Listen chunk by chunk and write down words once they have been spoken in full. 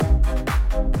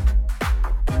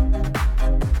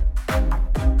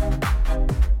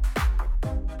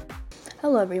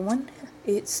everyone,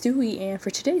 it's Stewie, and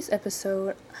for today's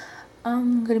episode,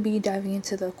 I'm going to be diving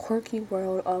into the quirky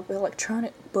world of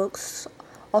electronic books,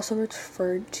 also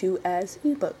referred to as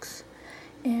ebooks.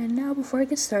 And now, before I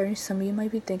get started, some of you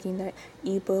might be thinking that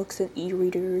ebooks and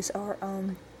e-readers are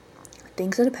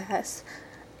things of the past,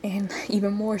 and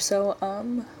even more so,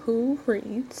 who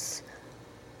reads?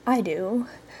 I do.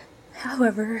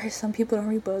 However, some people don't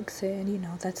read books, and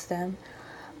that's them.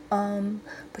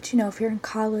 But if you're in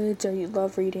college or you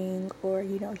love reading or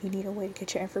you need a way to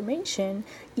get your information,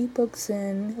 ebooks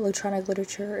and electronic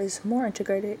literature is more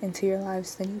integrated into your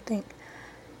lives than you think.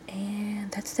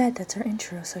 And that's our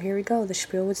intro. So here we go, the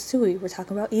spiel with Stewie. We're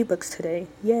talking about ebooks today.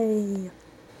 Yay!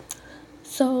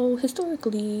 So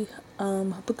historically,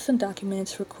 books and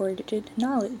documents recorded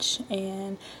knowledge,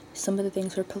 and some of the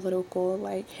things were political,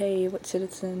 like, hey, what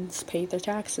citizens paid their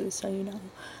taxes, so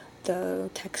the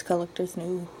tax collectors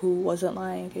knew who wasn't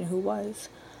lying and who was.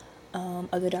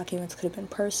 Other documents could have been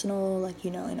personal, like,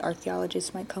 an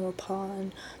archaeologist might come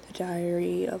upon the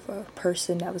diary of a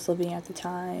person that was living at the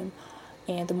time.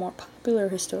 And the more popular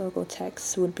historical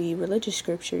texts would be religious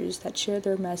scriptures that share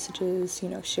their messages,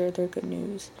 share their good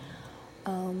news.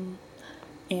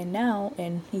 And now,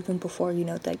 and even before,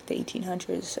 like the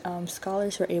 1800s,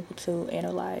 scholars were able to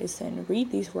analyze and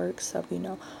read these works of,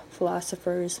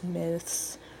 philosophers,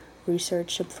 myths,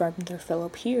 research from their fellow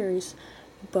peers,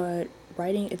 but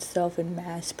writing itself and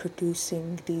mass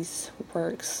producing these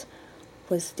works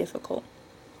was difficult.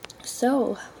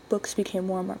 So books became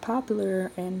more and more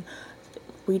popular, and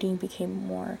reading became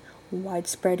more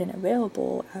widespread and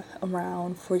available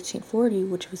around 1440,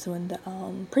 which was when the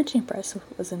printing press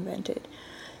was invented.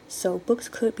 So books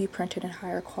could be printed in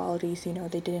higher qualities, they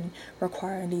didn't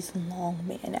require these long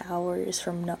man hours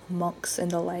from monks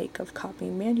and the like of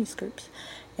copying manuscripts.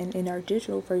 And in our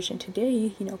digital version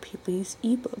today, people use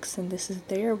ebooks, and this is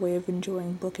their way of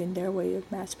enjoying book and their way of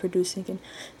mass producing and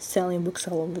selling books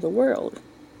all over the world.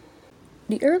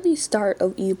 The early start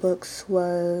of ebooks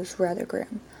was rather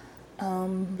grim.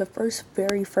 The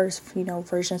very first,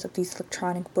 versions of these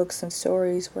electronic books and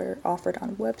stories were offered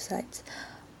on websites.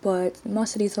 But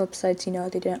most of these websites,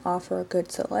 they didn't offer a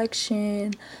good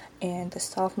selection, and the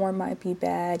software might be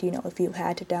bad, if you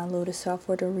had to download a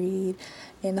software to read.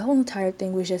 And the whole entire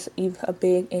thing was just a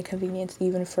big inconvenience,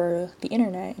 even for the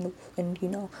internet and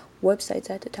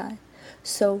websites at the time.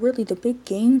 So really, the big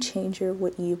game changer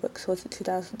with ebooks was in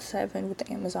 2007 with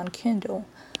the Amazon Kindle.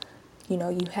 You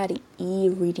had an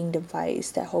e-reading device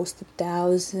that hosted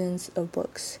thousands of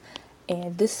books,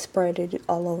 and this spread it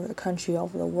all over the country, all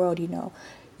over the world.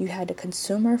 You had a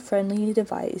consumer-friendly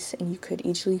device, and you could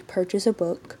easily purchase a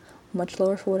book, much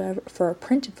lower for a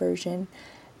printed version.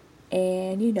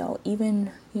 And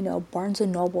even Barnes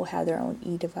and Noble had their own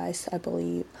e-device, I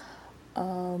believe.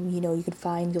 You could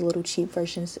find the little cheap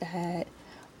versions at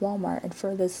Walmart. And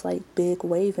for this big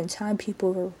wave in time,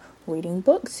 people were reading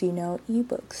books,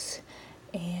 ebooks,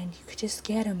 and you could just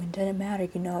get them. It didn't matter.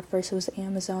 At first it was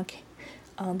Amazon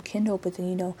Kindle, but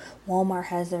then Walmart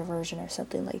has their version or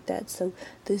something like that. So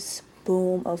this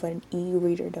boom of an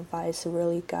e-reader device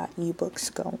really got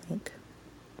ebooks going.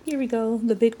 Here we go,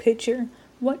 the big picture.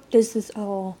 What does this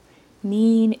all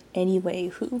mean anyway?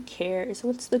 Who cares?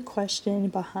 What's the question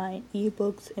behind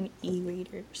ebooks and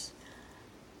e-readers?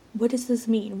 What does this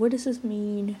mean?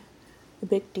 The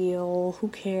big deal? Who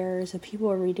cares if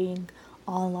people are reading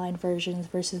online versions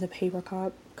versus the paper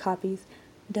copies?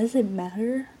 Does it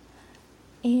matter?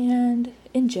 And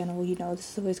in general,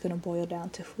 this is always going to boil down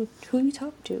to who you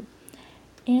talk to.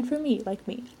 And for me,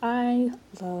 I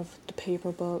love the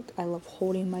paper book. I love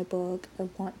holding my book. I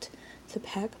want to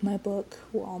pack my book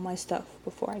with all my stuff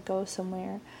before I go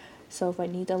somewhere. So if I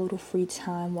need that little free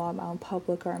time while I'm out in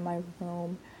public or in my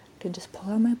room, I can just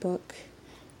pull out my book,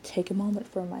 take a moment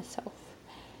for myself.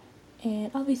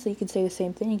 And obviously you can say the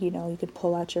same thing, you could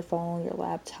pull out your phone, your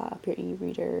laptop, your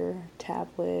e-reader,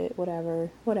 tablet,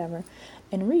 whatever,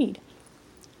 and read.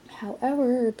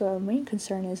 However, the main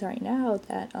concern is right now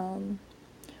that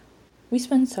we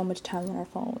spend so much time on our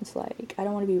phones. I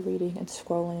don't want to be reading and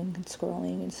scrolling,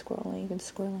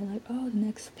 like, oh, the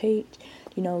next page.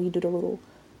 You do the little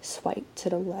swipe to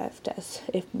the left as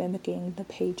if mimicking the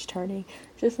page turning.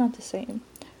 It's just not the same.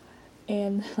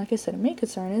 And like I said, the main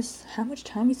concern is how much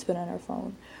time we spend on our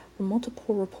phone. From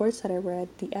multiple reports that I read,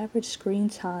 the average screen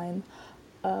time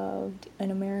of an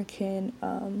American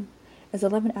is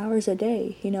 11 hours a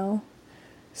day,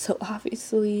 So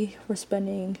obviously we're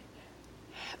spending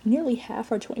nearly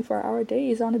half our 24-hour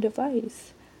days on a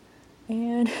device.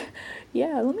 And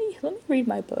yeah, let me read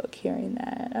my book hearing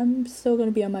that. I'm still going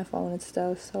to be on my phone and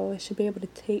stuff, so I should be able to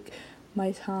take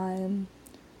my time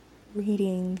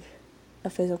reading a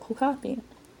physical copy.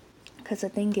 Because the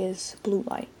thing is, blue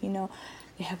light,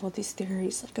 they have all these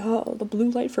theories like, oh, the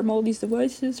blue light from all these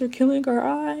devices are killing our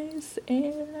eyes,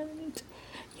 and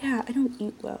yeah, I don't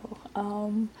eat well,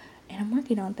 and I'm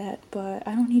working on that, but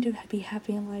I don't need to be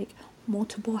having like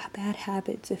multiple bad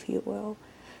habits, if you will.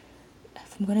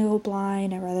 If I'm gonna go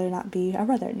blind, I'd rather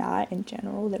not in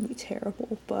general. That'd be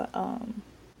terrible, but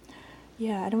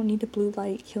yeah, I don't need the blue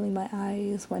light killing my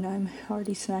eyes when I'm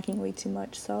already snacking way too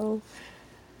much. So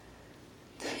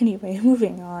anyway,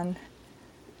 moving on.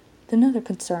 Another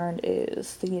concern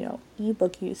is the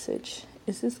ebook usage.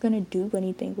 Is this going to do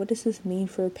anything? What does this mean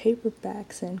for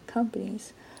paperbacks and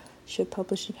companies? Should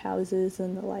publishing houses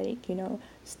and the like,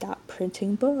 stop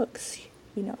printing books?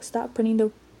 Stop printing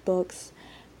the books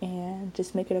and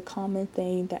just make it a common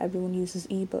thing that everyone uses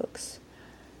ebooks.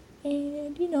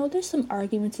 And, there's some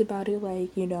arguments about it,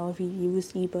 like, if you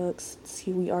use ebooks,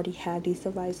 see, we already have these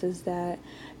devices, that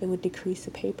it would decrease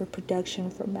the paper production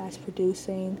for mass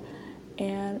producing.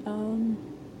 And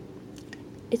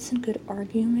it's a good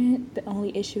argument. The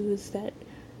only issue is that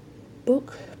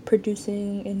book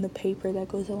producing in the paper that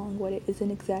goes along with it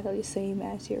isn't exactly the same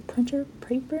as your printer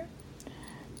paper.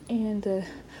 And the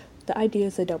idea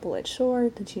is a double-edged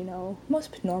sword that,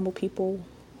 most normal people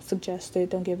suggest it,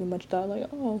 don't give it much thought, like,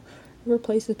 oh,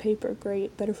 replace the paper,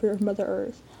 great, better for Mother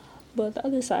Earth. But the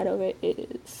other side of it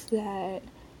is that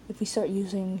if we start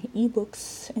using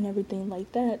ebooks and everything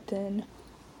like that, then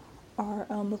our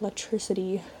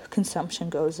electricity consumption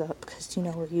goes up, because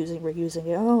we're using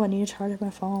it. Oh, I need to charge my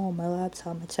phone, my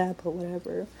laptop, my tablet,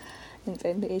 whatever. And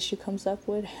then the issue comes up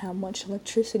with how much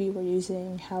electricity we're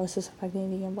using, how is this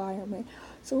affecting the environment.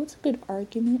 So it's a good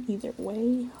argument either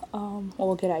way,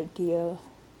 or a good idea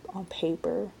on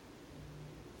paper.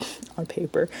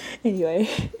 Anyway,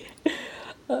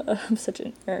 I'm such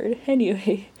a nerd.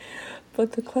 Anyway,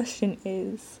 but the question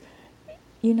is,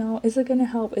 is it gonna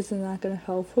help? Is it not gonna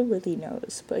help? Who really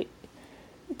knows? But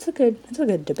it's a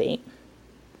good debate.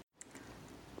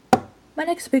 My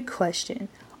next big question: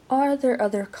 are there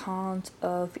other cons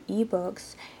of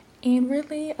ebooks? And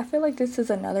really, I feel like this is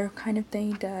another kind of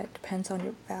thing that depends on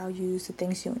your values, the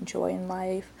things you enjoy in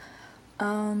life.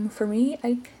 For me,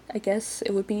 I guess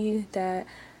it would be that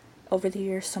over the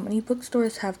years, so many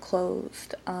bookstores have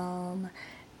closed.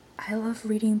 I love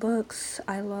reading books.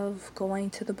 I love going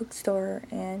to the bookstore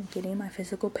and getting my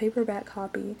physical paperback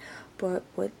copy. But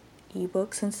with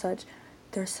ebooks and such,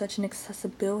 there's such an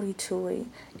accessibility to it.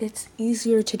 It's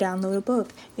easier to download a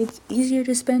book. It's easier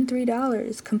to spend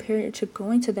 $3 compared to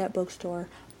going to that bookstore,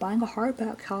 buying a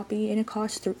hardback copy, and it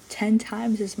costs 10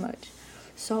 times as much.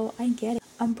 So I get it.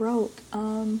 I'm broke.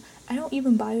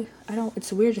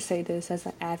 It's weird to say this as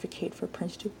an advocate for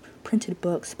printed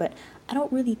books, but I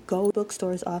don't really go to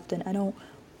bookstores often. I don't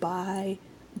buy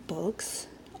books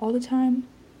all the time.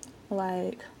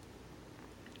 Like,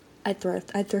 I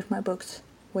thrift my books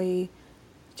way,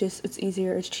 it's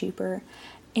easier, it's cheaper.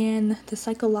 And the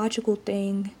psychological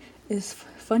thing is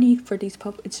funny for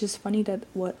it's just funny that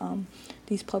what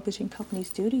these publishing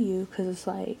companies do to you, because it's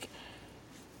like,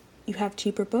 you have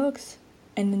cheaper books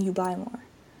and then you buy more.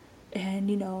 And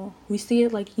we see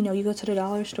it like, you go to the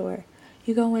dollar store,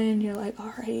 you go in, you're like,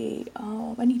 all right,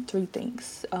 I need 3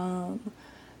 things, a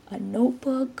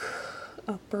notebook,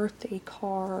 a birthday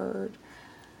card,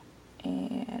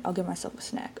 and I'll give myself a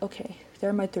snack. Okay, there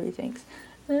are my 3 things.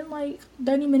 And then like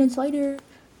 30 minutes later,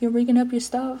 you're rigging up your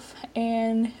stuff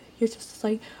and you're just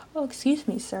like, oh, excuse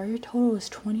me, sir, your total is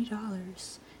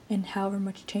 $20 and however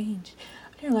much change.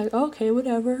 And you're like, okay,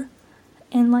 whatever.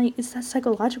 And like, it's that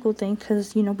psychological thing,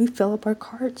 because we fill up our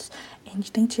carts and you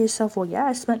think to yourself, well, yeah,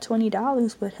 I spent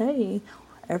 $20, but hey,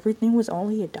 everything was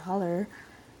only $1.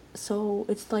 So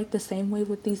it's like the same way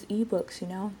with these ebooks.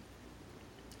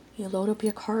 You load up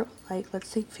your cart, like, let's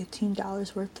say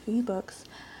 $15 worth of ebooks,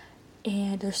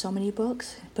 and there's so many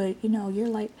books, but you're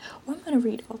like, well, I'm gonna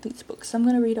read all these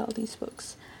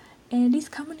books, and these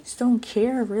companies don't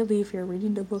care really if you're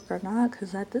reading the book or not,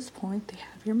 because at this point they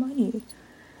have your money.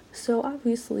 So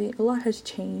obviously a lot has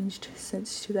changed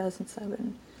since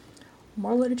 2007.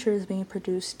 More literature is being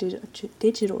produced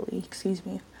digitally.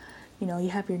 You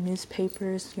have your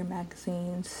newspapers, your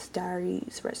magazines,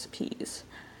 diaries, recipes.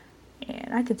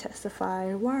 And I can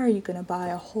testify, why are you going to buy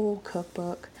a whole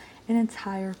cookbook, an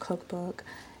entire cookbook,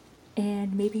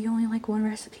 and maybe only like 1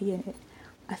 recipe in it?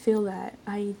 I feel that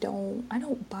I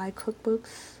don't buy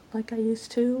cookbooks like I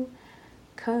used to,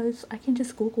 because I can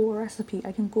just Google a recipe,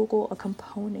 I can Google a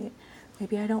component.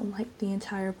 Maybe I don't like the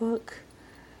entire book.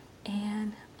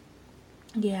 And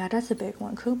yeah, that's a big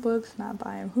one. Cookbooks, not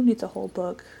buying. Who needs a whole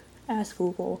book? Ask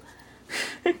Google.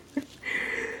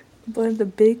 But the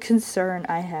big concern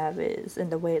I have is, in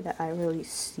the way that I really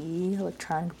see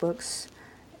electronic books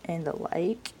and the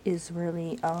like, is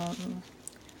really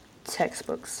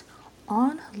textbooks.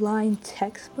 Online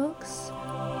textbooks?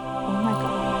 Oh my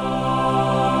god.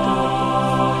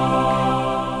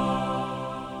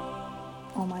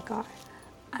 Oh my god.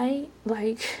 I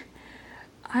like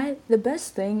the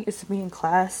best thing is to be in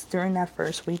class during that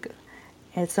first week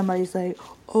and somebody's like,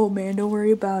 oh man, don't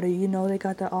worry about it. You know, they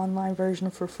got the online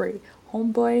version for free.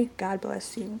 Homeboy, God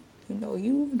bless you. You know,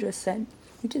 you just saved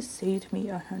me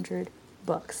 $100.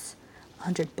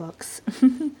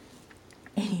 $100.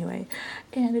 Anyway,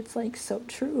 and it's like so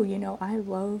true, you know, I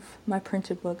love my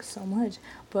printed books so much,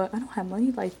 but I don't have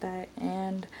money like that,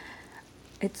 and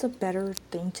it's a better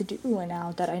thing to do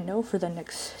now that I know for the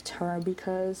next term,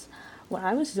 because what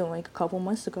I was doing a couple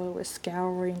months ago was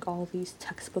scouring all these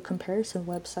textbook comparison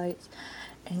websites,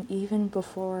 and even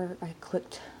before I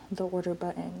clicked the order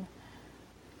button,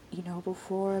 you know,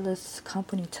 before this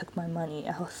company took my money,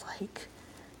 I was like,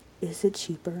 is it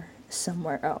cheaper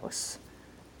somewhere else?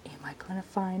 Am I gonna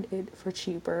find it for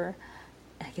cheaper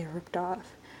and get ripped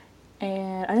off?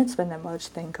 And I didn't spend that much,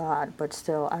 thank God, but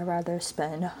still, I'd rather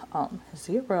spend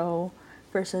zero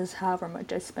versus however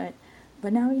much I spent.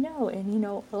 But now you know, and you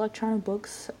know, electronic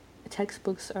books,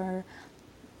 textbooks are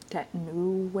that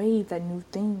new wave, that new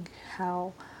thing,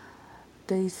 how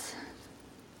these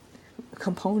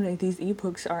these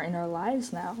ebooks are in our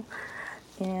lives now.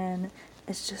 And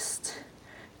it's just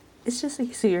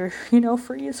easier, you know,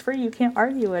 free is free, you can't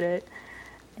argue with it.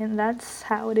 And that's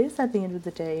how it is at the end of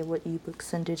the day with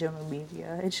ebooks and digital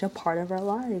media. It's a part of our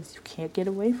lives. You can't get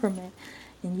away from it.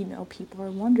 And you know, people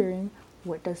are wondering,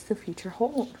 what does the future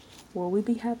hold? Will we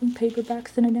be having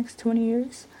paperbacks in the next 20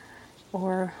 years?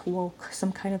 Or will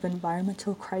some kind of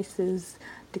environmental crisis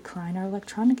decline our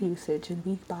electronic usage and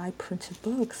we buy printed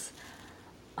books?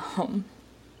 I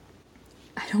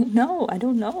don't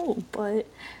know. But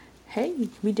hey,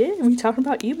 we did. We talked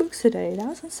about ebooks today. That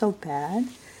wasn't so bad.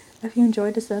 If you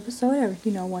enjoyed this episode or,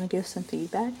 you know, want to give some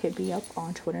feedback, hit me up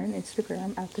on Twitter and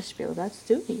Instagram at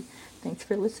 @thespiel.stewie. Thanks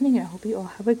for listening, and I hope you all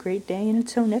have a great day. And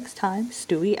until next time,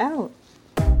 Stewie out.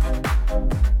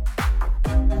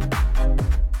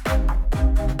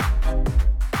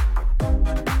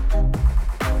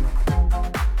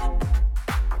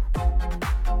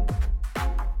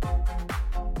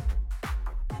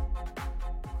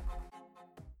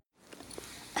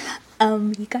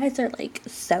 You guys are like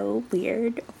so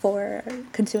weird for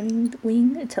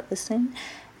continuing to listen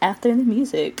after the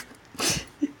music.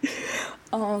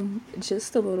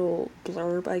 Just a little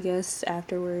blurb, I guess,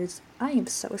 afterwards. I am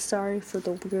so sorry for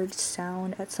the weird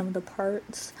sound at some of the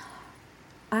parts.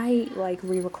 I like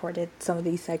re-recorded some of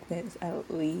these segments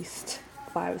at least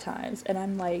 5 times, and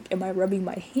I'm like, am I rubbing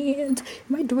my hand?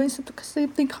 Am I doing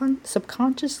something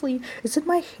subconsciously? Is it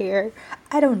my hair?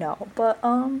 I don't know, but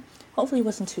hopefully it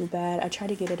wasn't too bad. I tried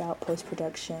to get it out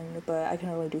post-production, but I can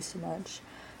only do so much.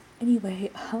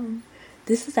 Anyway,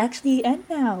 this is actually the end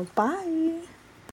now. Bye.